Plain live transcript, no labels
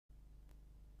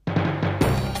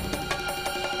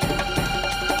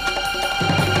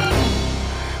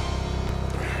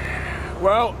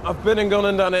Well, I've been and gone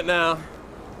and done it now.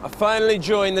 I finally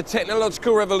joined the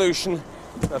technological revolution.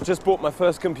 I've just bought my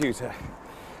first computer.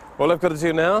 All I've got to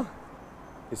do now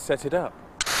is set it up.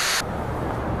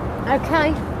 Okay.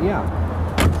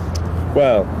 Yeah.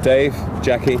 Well, Dave,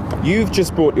 Jackie, you've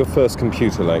just bought your first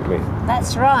computer like me.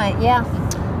 That's right, yeah.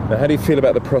 Now, how do you feel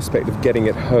about the prospect of getting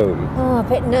it home? Oh, a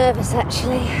bit nervous,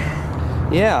 actually.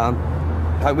 Yeah,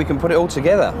 hope we can put it all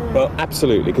together. Well,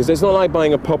 absolutely, because it's not like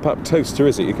buying a pop-up toaster,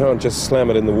 is it? You can't just slam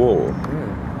it in the wall.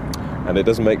 And it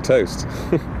doesn't make toast.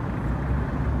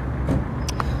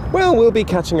 Well, we'll be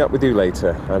catching up with you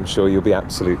later. I'm sure you'll be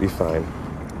absolutely fine.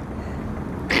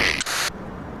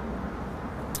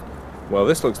 Well,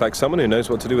 this looks like someone who knows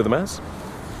what to do with a mouse.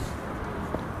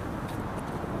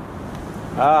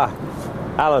 Ah,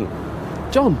 Alan.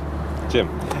 John. Jim.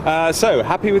 So,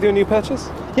 happy with your new purchase?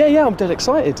 Yeah, I'm dead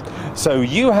excited. So,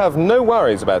 you have no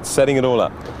worries about setting it all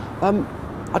up?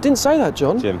 I didn't say that,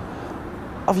 John. Jim.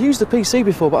 I've used a PC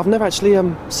before, but I've never actually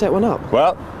set one up.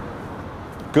 Well,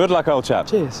 good luck, old chap.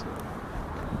 Cheers.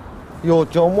 You're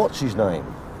John, what's his name?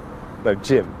 No,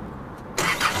 Jim.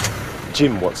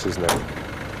 Jim, what's his name?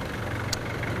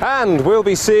 And we'll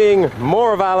be seeing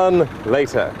more of Alan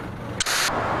later.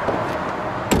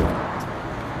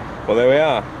 Well, there we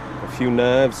are. A few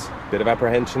nerves, bit of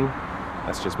apprehension.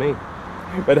 That's just me.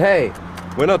 But hey,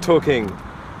 we're not talking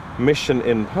Mission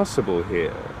Impossible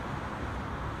here.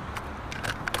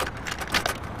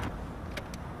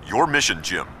 Your mission,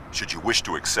 Jim, should you wish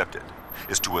to accept it,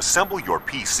 is to assemble your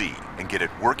PC and get it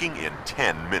working in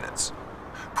 10 minutes.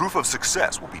 Proof of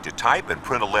success will be to type and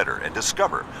print a letter and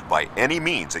discover, by any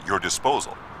means at your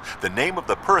disposal, the name of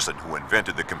the person who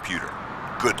invented the computer.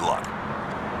 Good luck.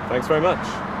 Thanks very much.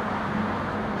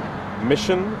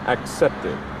 Mission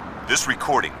accepted. This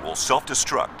recording will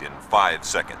self-destruct in 5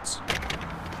 seconds.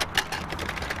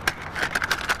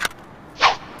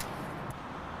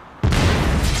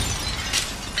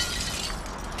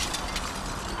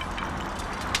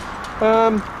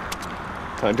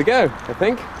 Time to go, I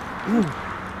think.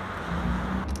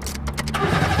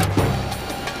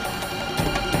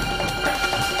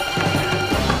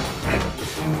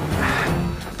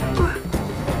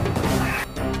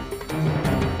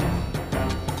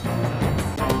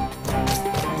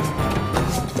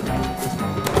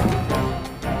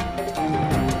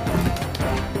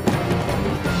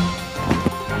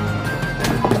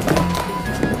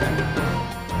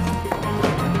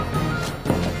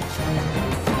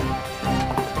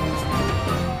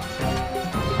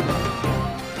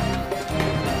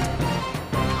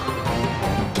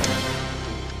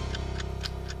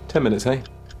 Ten minutes, eh?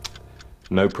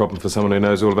 No problem for someone who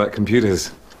knows all about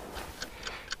computers.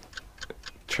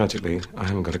 Tragically, I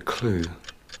haven't got a clue.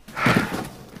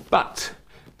 But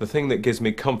the thing that gives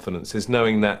me confidence is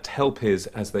knowing that help is,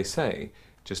 as they say,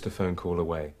 just a phone call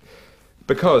away.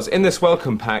 Because in this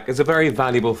welcome pack is a very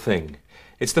valuable thing.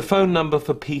 It's the phone number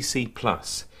for PC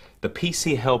Plus, the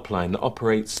PC helpline that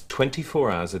operates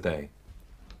 24 hours a day.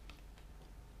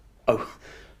 Oh,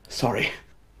 sorry.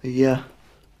 The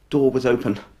door was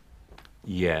open.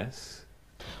 Yes?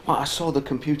 Well, I saw the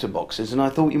computer boxes and I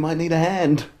thought you might need a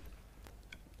hand.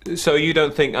 So you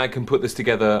don't think I can put this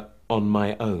together on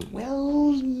my own?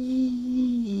 Well,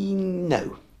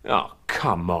 no. Oh,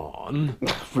 come on.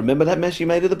 Remember that mess you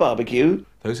made at the barbecue?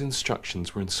 Those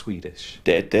instructions were in Swedish.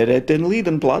 Den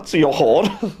Liedenplatz, your hård.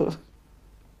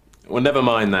 Well, never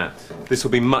mind that. This will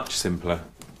be much simpler.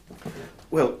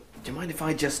 Well, do you mind if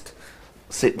I just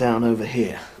sit down over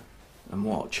here and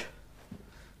watch?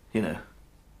 You know,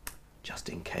 just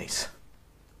in case.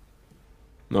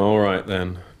 All right,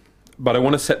 then. But I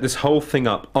want to set this whole thing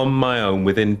up on my own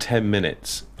within 10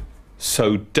 minutes.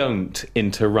 So don't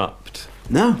interrupt.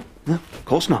 No, of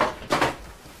course not.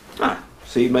 Ah,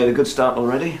 so you've made a good start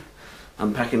already.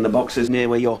 Unpacking the boxes near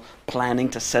where you're planning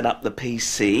to set up the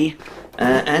PC.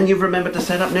 And you've remembered to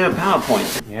set up near a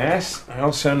PowerPoint. Yes, I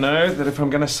also know that if I'm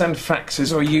going to send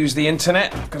faxes or use the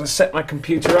internet, I've got to set my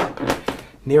computer up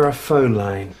near a phone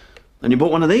line. And you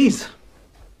bought one of these.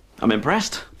 I'm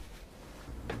impressed.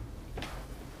 Do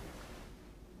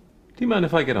you mind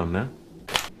if I get on now?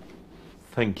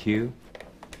 Thank you.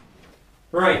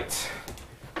 Right.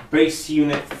 Base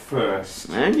unit first.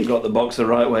 And you got the box the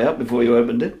right way up before you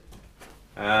opened it.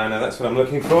 Now that's what I'm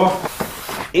looking for.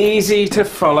 Easy to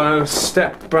follow,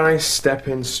 step-by-step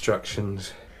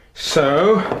instructions.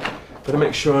 So, gotta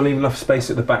make sure I leave enough space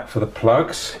at the back for the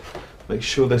plugs. Make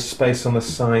sure there's space on the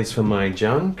sides for my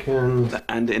junk,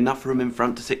 and enough room in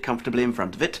front to sit comfortably in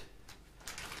front of it.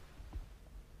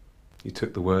 You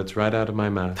took the words right out of my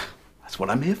mouth. That's what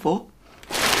I'm here for.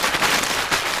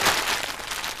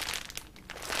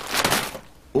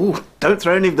 Ooh, don't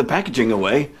throw any of the packaging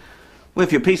away. Well,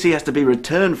 if your PC has to be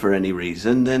returned for any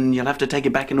reason, then you'll have to take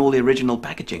it back in all the original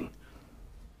packaging.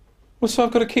 Well, so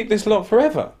I've got to keep this lot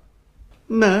forever?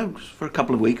 No, just for a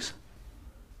couple of weeks.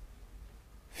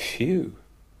 Phew.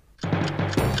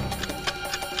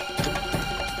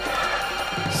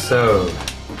 So,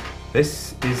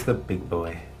 this is the big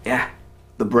boy. Yeah,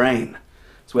 the brain.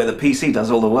 It's where the PC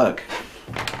does all the work.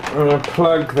 I'm going to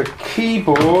plug the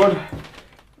keyboard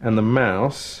and the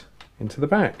mouse into the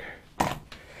back.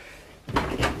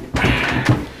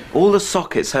 All the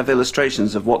sockets have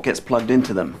illustrations of what gets plugged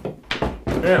into them.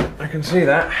 Yeah, I can see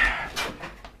that.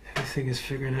 Everything is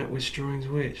figuring out which drawing's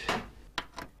which.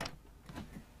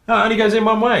 Oh, it only goes in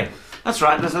one way. That's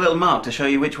right, there's a little mark to show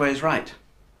you which way is right.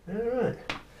 Alright.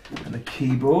 And the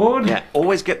keyboard. Yeah,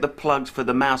 always get the plugs for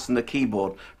the mouse and the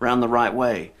keyboard round the right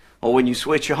way. Or when you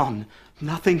switch on,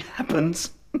 nothing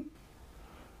happens.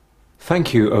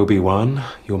 Thank you, Obi-Wan.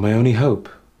 You're my only hope.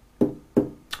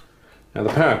 Now the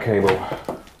power cable.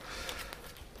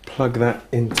 Plug that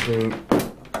into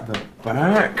the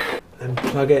back and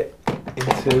plug it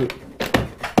into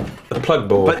the plug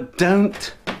board. But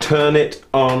don't turn it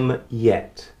on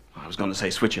yet. I was going to say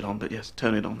switch it on, but yes,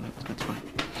 turn it on. That's fine.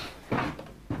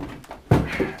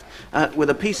 With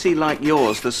a PC like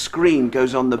yours, the screen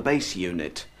goes on the base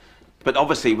unit. But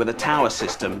obviously, with a tower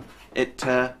system, it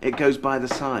goes by the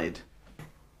side.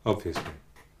 Obviously.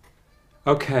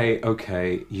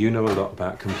 Okay, you know a lot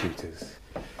about computers.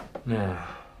 Now,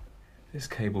 this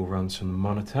cable runs from the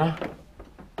monitor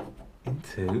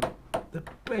into the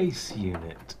base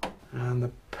unit. And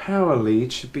the power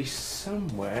lead should be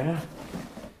somewhere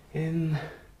in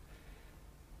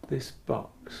this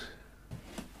box.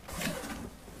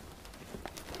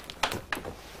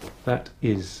 That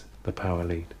is the power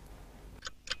lead.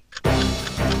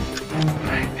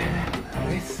 Right,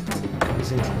 this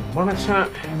goes into the monitor.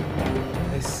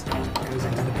 This goes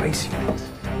into the base unit.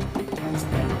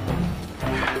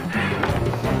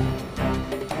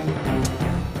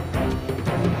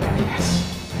 Yes.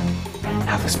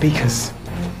 Now the speakers.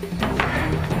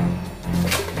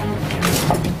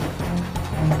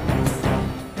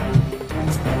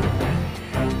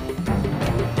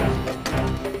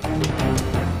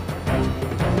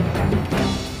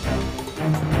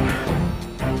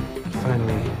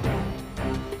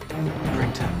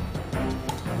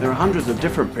 There are hundreds of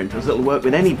different printers that'll work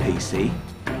with any PC.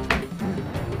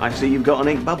 I see you've got an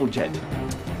ink bubble jet.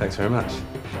 Thanks very much.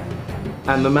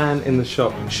 And the man in the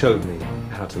shop showed me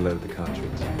how to load the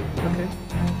cartridge. Okay.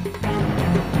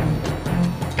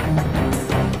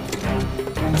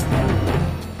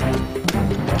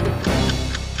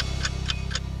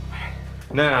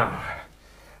 Now,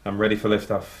 I'm ready for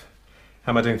liftoff.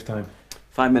 How am I doing for time?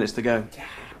 5 minutes to go.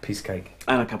 Piece cake.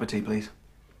 And a cup of tea, please.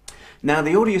 Now,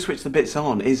 the order you switch the bits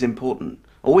on is important.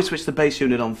 Always switch the base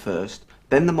unit on first,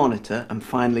 then the monitor, and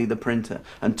finally the printer.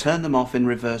 And turn them off in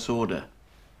reverse order.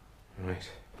 Right.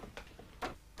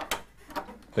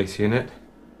 Base unit.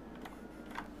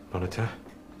 Monitor.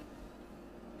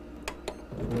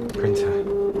 Printer.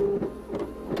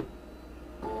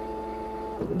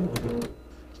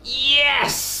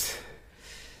 Yes!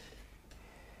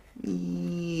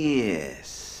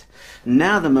 Yes.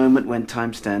 Now the moment when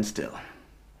time stands still.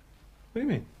 What do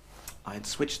you mean? I'd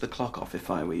switch the clock off if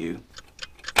I were you.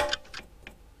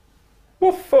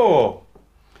 What for?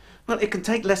 Well, it can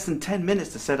take less than 10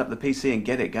 minutes to set up the PC and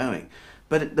get it going.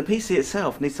 But the PC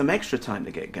itself needs some extra time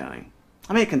to get going.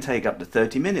 I mean, it can take up to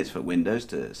 30 minutes for Windows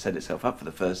to set itself up for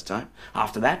the first time.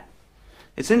 After that,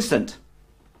 it's instant.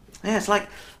 Yeah, it's like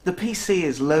the PC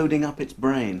is loading up its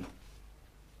brain.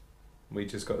 We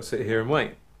just got to sit here and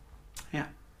wait. Yeah.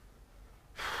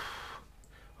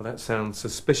 Well, that sounds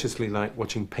suspiciously like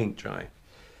watching paint dry.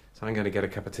 So I'm going to get a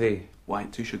cup of tea. Why?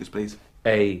 2 sugars, please.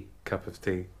 A cup of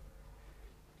tea.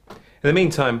 In the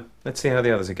meantime, let's see how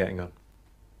the others are getting on.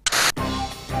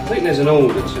 I think there's an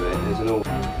order to it. There's an order.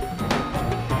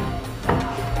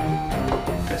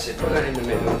 That's it. Put that in the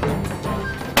middle.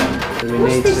 And we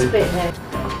What's need this to. bit there?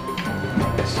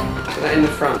 Yes. Put that in the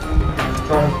front.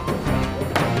 Try.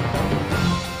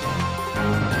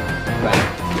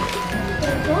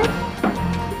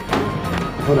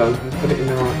 Hold on. Put it in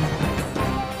the right.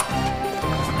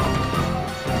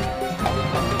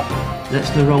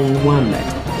 That's the wrong one then.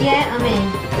 Yeah, I'm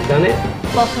in. You done it?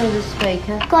 Bottom of the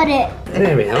speaker. Got it.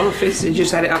 There we are. You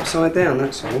just had it upside down,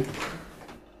 that's all.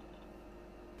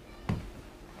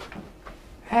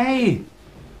 Hey!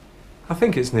 I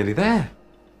think it's nearly there.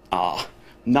 Ah,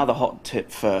 another hot tip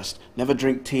first. Never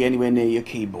drink tea anywhere near your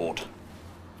keyboard.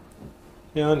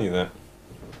 Yeah, I knew that.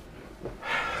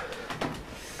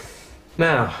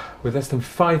 Now, with less than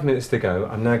 5 minutes to go,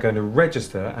 I'm now going to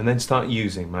register and then start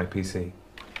using my PC.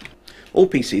 All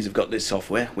PCs have got this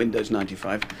software, Windows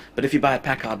 95, but if you buy a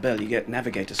Packard Bell, you get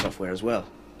Navigator software as well.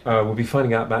 We'll be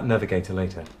finding out about Navigator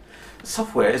later.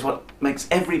 Software is what makes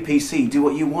every PC do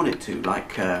what you want it to,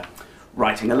 like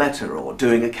writing a letter or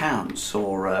doing accounts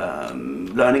or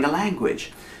learning a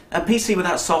language. A PC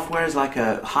without software is like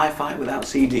a hi-fi without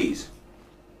CDs.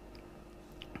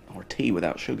 Or tea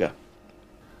without sugar.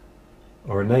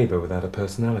 Or a neighbour without a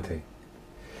personality.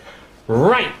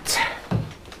 Right!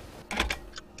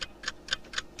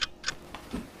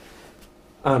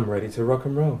 I'm ready to rock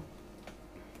and roll.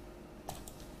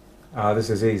 Ah, this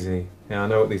is easy. Yeah, I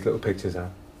know what these little pictures are.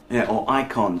 Yeah, or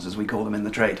icons, as we call them in the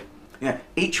trade. Yeah,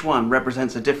 each one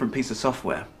represents a different piece of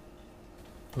software.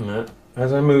 Yeah.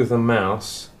 As I move the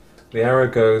mouse, the arrow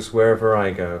goes wherever I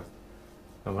go.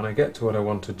 And when I get to what I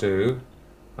want to do,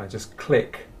 I just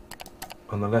click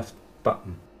on the left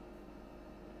button.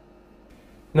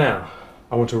 Now,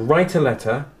 I want to write a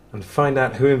letter and find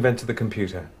out who invented the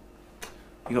computer.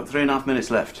 You've got 3.5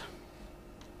 minutes left.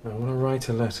 I want to write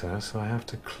a letter, so I have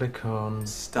to click on...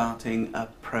 Starting a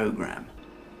program.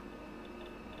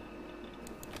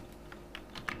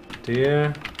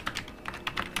 Dear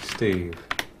Steve,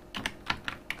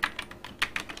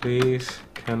 please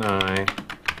can I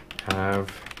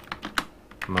have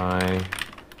my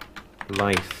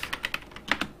life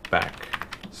back?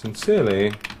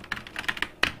 Sincerely,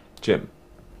 Jim.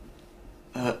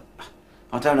 I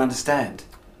don't understand.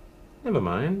 Never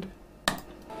mind.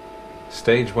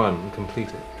 Stage 1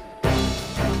 completed.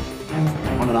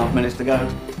 1.5 minutes to go.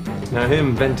 Now, who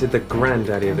invented the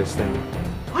granddaddy of this thing?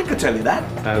 I could tell you that.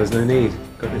 There's no need.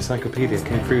 Got an encyclopedia.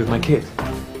 Came free with my kit.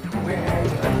 Where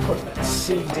did I put that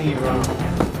CD-ROM?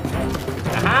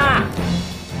 Aha!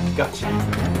 Gotcha.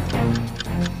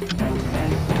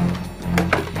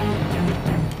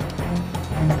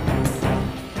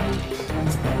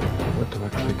 What do I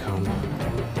click on?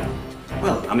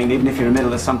 Well, I mean, even if you're in the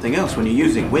middle of something else, when you're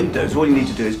using Windows, all you need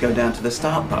to do is go down to the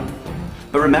Start button.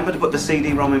 But remember to put the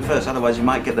CD-ROM in first, otherwise you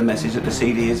might get the message that the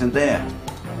CD isn't there.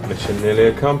 Mission nearly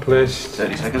accomplished.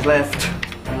 30 seconds left.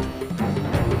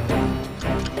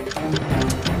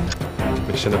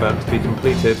 Mission about to be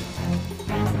completed.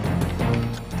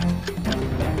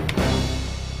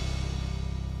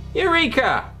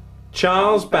 Eureka!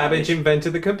 Charles Babbage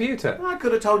invented the computer. I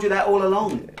could have told you that all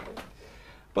along.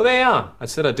 Well, there you are. I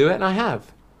said I'd do it, and I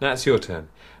have. Now it's your turn.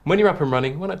 When you're up and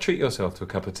running, why not treat yourself to a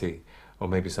cup of tea? Or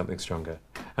maybe something stronger.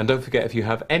 And don't forget, if you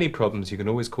have any problems, you can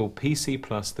always call PC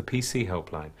Plus, the PC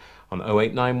helpline, on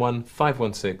 0891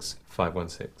 516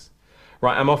 516.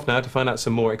 Right, I'm off now to find out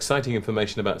some more exciting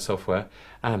information about software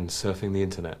and surfing the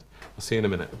internet. I'll see you in a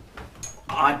minute.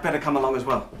 I'd better come along as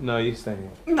well. No, you stay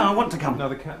here. No, I want to come. No,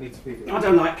 the cat needs feeding. I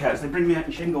don't like cats. They bring me out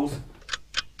in shingles.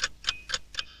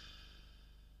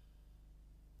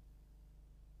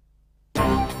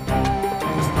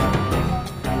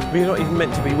 But you're not even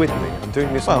meant to be with me. I'm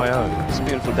doing this on my own. It's a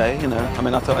beautiful day, you know. I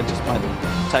mean, I thought I'd just might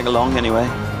tag along anyway.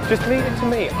 Just leave it to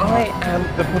me. I am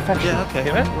the professional. Yeah, okay.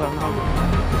 You know? Well, no.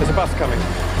 There's a bus coming.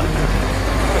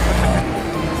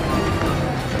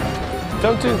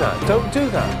 Don't do that. Don't do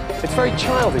that. It's very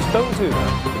childish. Don't do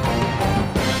that.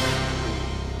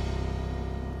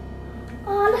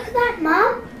 Oh, look at that,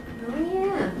 Mum. Oh,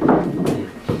 yeah.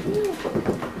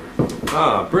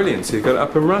 Ah, brilliant. So you've got it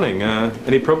up and running.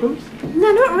 Any problems?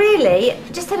 No, not really.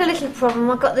 Just had a little problem.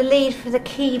 I got the lead for the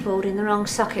keyboard in the wrong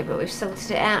socket, but we've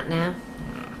sorted it out now.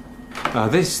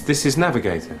 This is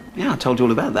Navigator. Yeah, I told you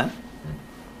all about that.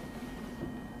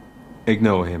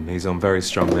 Ignore him. He's on very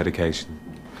strong medication.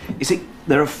 You see,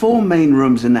 there are 4 main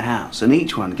rooms in the house, and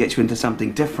each one gets you into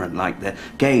something different, like the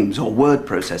games or word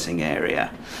processing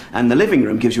area. And the living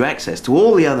room gives you access to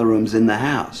all the other rooms in the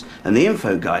house. And the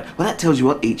info guide, well, that tells you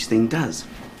what each thing does.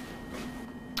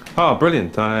 Oh,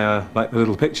 brilliant. I like the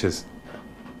little pictures.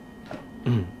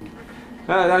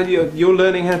 You're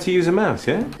learning how to use a mouse,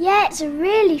 yeah? Yeah, it's a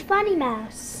really funny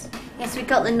mouse. Yes, we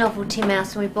got the novelty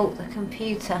mouse when we bought the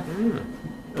computer.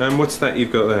 And what's that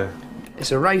you've got there?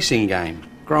 It's a racing game.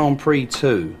 Grand Prix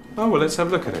 2. Oh, well, let's have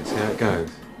a look at it, see how it goes.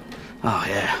 Oh,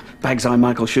 yeah. Bag's Eye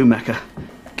Michael Schumacher.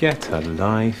 Get a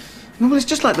life. No, well, it's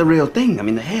just like the real thing. I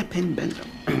mean, the hairpin bends.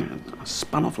 I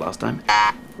spun off last time.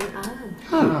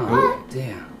 Oh,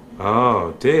 dear.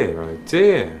 Oh, dear, oh,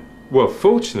 dear. Well,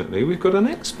 fortunately, we've got an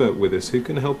expert with us who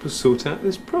can help us sort out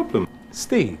this problem.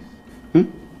 Steve,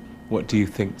 what do you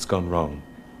think's gone wrong,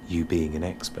 you being an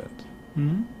expert?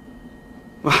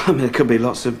 Well, I mean, it could be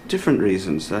lots of different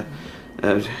reasons.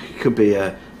 It could be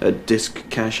a disk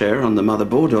cache error on the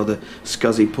motherboard, or the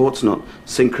SCSI ports not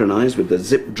synchronized with the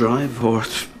zip drive, or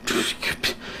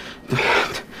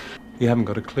You haven't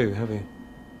got a clue, have you?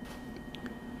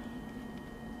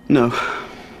 No.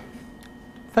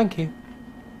 Thank you.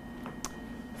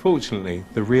 Fortunately,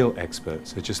 the real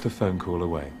experts are just a phone call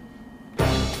away.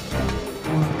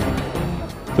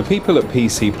 The people at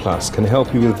PC Plus can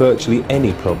help you with virtually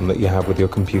any problem that you have with your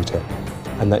computer.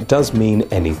 And that does mean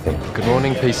anything. Good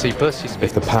morning, PC Plus.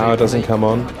 If the power doesn't come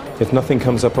on, if nothing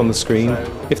comes up on the screen,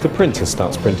 if the printer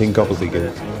starts printing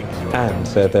gobbledygook. And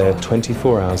they're there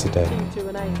 24 hours a day.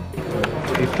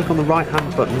 You click on the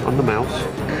right-hand button on the mouse.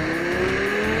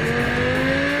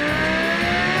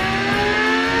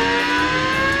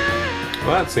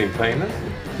 Well, that seemed painless.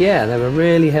 Yeah, they were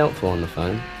really helpful on the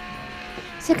phone.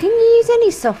 So can you use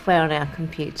any software on our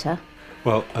computer?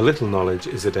 Well, a little knowledge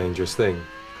is a dangerous thing.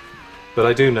 But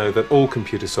I do know that all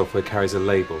computer software carries a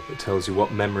label that tells you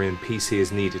what memory and PC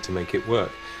is needed to make it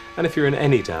work. And if you're in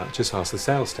any doubt, just ask the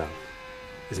sales staff.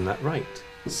 Isn't that right,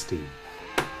 Steen?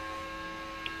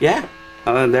 Yeah.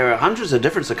 There are hundreds of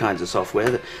different kinds of software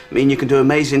that mean you can do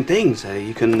amazing things.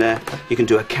 You can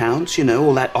do accounts, you know,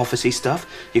 all that officey stuff.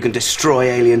 You can destroy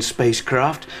alien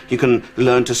spacecraft. You can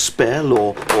learn to spell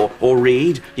or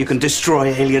read. You can destroy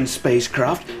alien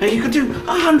spacecraft. And you can do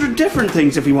 100 different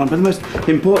things if you want. But the most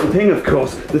important thing, of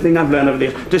course, the thing I've learned over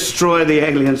the years, destroy the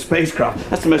alien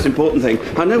spacecraft. That's the most important thing.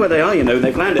 I know where they are, you know.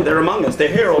 They've landed. They're among us. They're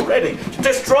here already.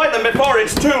 Destroy them before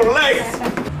it's too late.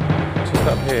 Just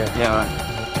up here. Yeah, all right.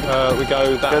 We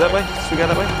go that way. Should we go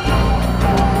that way?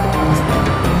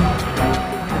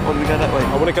 Or do we go that way?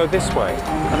 I want to go this way.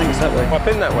 I think it's that way. Well, I've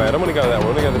been that way. I don't want to go that way. I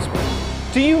want to go this way.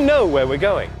 Do you know where we're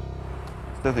going?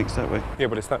 I think it's that way. Yeah,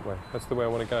 but it's that way. That's the way I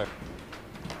want to go.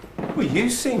 Well, you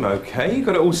seem okay. You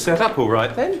got it all set up all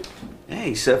right then? Yeah,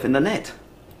 he's surfing the net.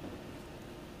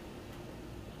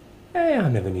 Hey, I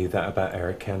never knew that about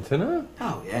Eric Cantona.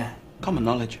 Oh, yeah. Common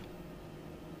knowledge.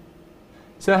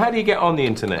 So how do you get on the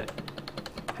internet?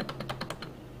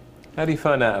 How do you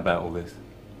find out about all this?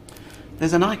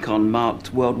 There's an icon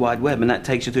marked World Wide Web, and that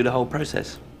takes you through the whole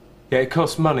process. Yeah, it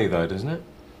costs money though, doesn't it?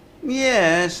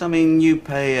 Yes, I mean, you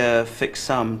pay a fixed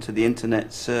sum to the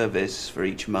internet service for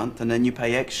each month, and then you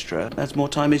pay extra as more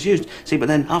time is used. See, but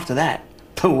then after that,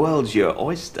 the world's your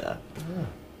oyster. Oh.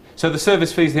 So the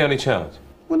service fee's the only charge?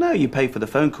 Well, no, you pay for the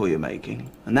phone call you're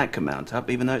making, and that can mount up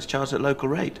even though it's charged at local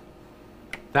rate.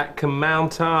 That can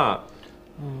mount up.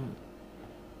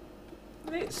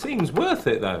 It seems worth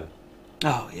it, though.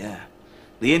 Oh, yeah.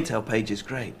 The Intel page is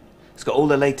great. It's got all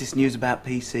the latest news about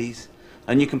PCs,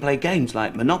 and you can play games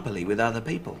like Monopoly with other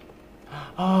people.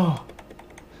 Oh.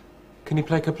 Can you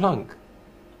play Kaplunk?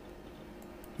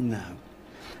 No.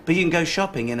 But you can go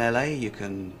shopping in LA, you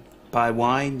can buy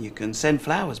wine, you can send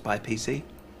flowers by PC.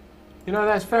 You know,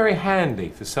 that's very handy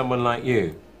for someone like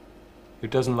you, who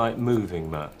doesn't like moving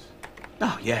much.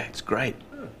 Oh, yeah, it's great.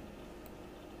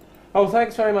 Oh,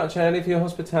 thanks very much, Andy, for your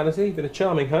hospitality. You've been a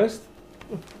charming host.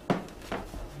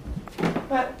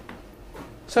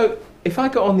 So, if I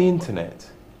got on the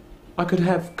internet, I could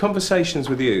have conversations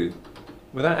with you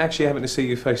without actually having to see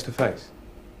you face to face?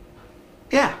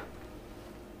 Yeah.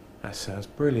 That sounds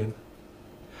brilliant.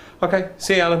 Okay,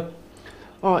 see you, Alan.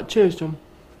 All right, cheers, John.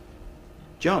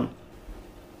 John?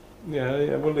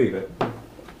 Yeah, we'll leave it.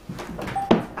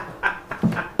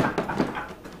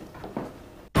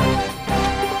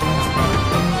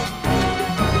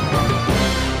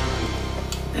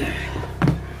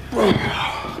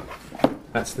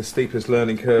 That's the steepest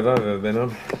learning curve I've ever been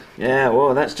on. Yeah,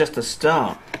 well, that's just a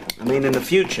start. I mean, in the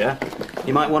future,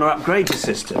 you might want to upgrade your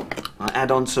system. Like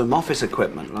add on some office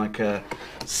equipment, like a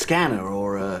scanner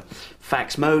or a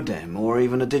fax modem or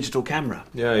even a digital camera.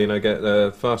 Yeah, you know, get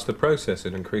a faster processor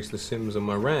and increase the sims on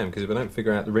my RAM, because if I don't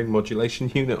figure out the ring modulation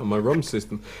unit on my ROM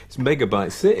system, it's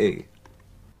megabyte city.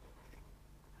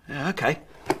 Yeah, okay.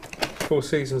 4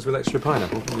 seasons with extra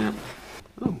pineapple. Yeah.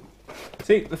 Oh.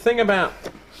 See, the thing about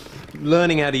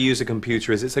learning how to use a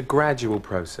computer is it's a gradual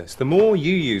process. The more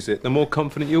you use it, the more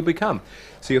confident you'll become.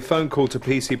 So your phone call to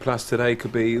PC Plus today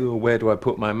could be, oh, where do I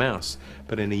put my mouse?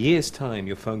 But in a year's time,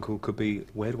 your phone call could be,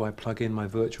 where do I plug in my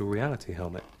virtual reality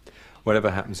helmet?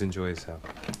 Whatever happens, enjoy yourself.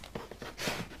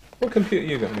 What computer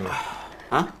you got anyway?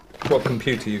 Huh? What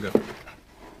computer you got?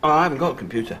 Oh, I haven't got a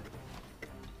computer.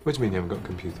 What do you mean you haven't got a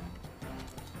computer?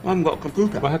 I haven't got a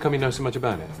computer. Well, how come you know so much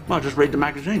about it? Well, I just read the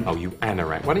magazine. Oh, you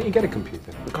anorak. Why don't you get a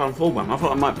computer? I can't afford one. I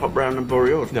thought I might pop round and borrow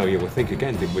yours. No, yeah, well, think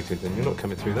again, Dick Whittington. You're not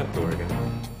coming through that door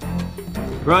again.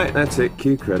 Right, that's it.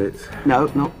 Cue credits. No,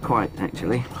 not quite,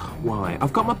 actually. Why?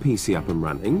 I've got my PC up and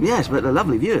running. Yes, but the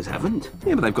lovely viewers haven't.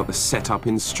 Yeah, but they've got the setup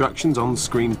instructions,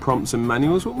 on-screen prompts and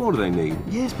manuals. What more do they need?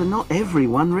 Yes, but not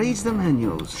everyone reads the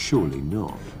manuals. Surely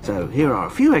not. So here are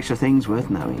a few extra things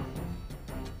worth knowing.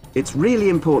 It's really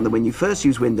important that when you first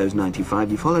use Windows 95,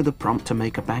 you follow the prompt to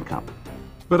make a backup.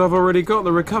 But I've already got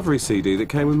the recovery CD that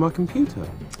came with my computer.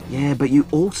 Yeah, but you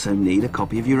also need a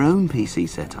copy of your own PC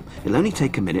setup. It'll only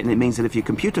take a minute, and it means that if your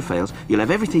computer fails, you'll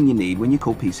have everything you need when you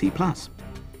call PC Plus.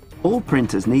 All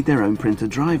printers need their own printer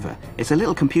driver. It's a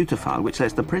little computer file which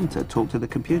lets the printer talk to the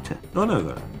computer. I know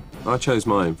that. I chose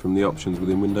mine from the options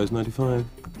within Windows 95.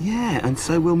 Yeah, and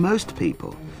so will most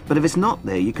people. But if it's not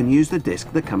there, you can use the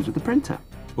disk that comes with the printer.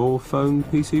 Or phone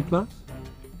PC Plus?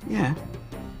 Yeah.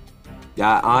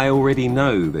 Yeah, I already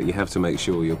know that you have to make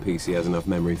sure your PC has enough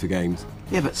memory for games.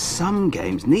 Yeah, but some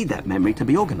games need that memory to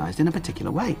be organised in a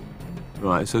particular way.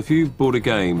 Right, so if you bought a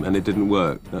game and it didn't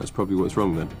work, that's probably what's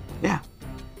wrong then? Yeah.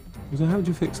 So how would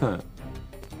you fix that?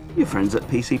 Your friends at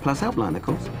PC Plus Helpline, of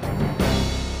course.